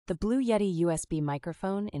The Blue Yeti USB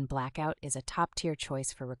microphone in Blackout is a top-tier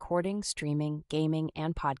choice for recording, streaming, gaming,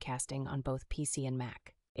 and podcasting on both PC and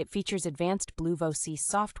Mac. It features advanced Blue VOC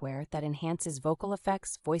software that enhances vocal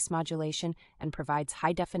effects, voice modulation, and provides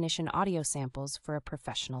high-definition audio samples for a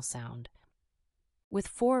professional sound. With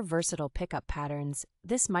 4 versatile pickup patterns,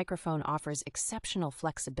 this microphone offers exceptional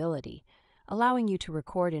flexibility, allowing you to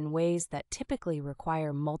record in ways that typically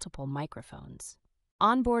require multiple microphones.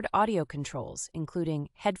 Onboard audio controls, including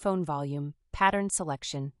headphone volume, pattern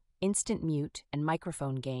selection, instant mute, and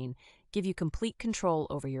microphone gain, give you complete control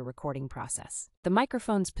over your recording process. The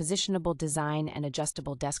microphone's positionable design and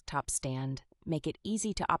adjustable desktop stand make it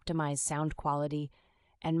easy to optimize sound quality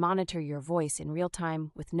and monitor your voice in real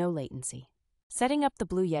time with no latency. Setting up the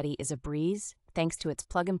Blue Yeti is a breeze thanks to its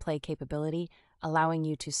plug-and-play capability, allowing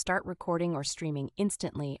you to start recording or streaming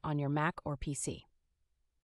instantly on your Mac or PC.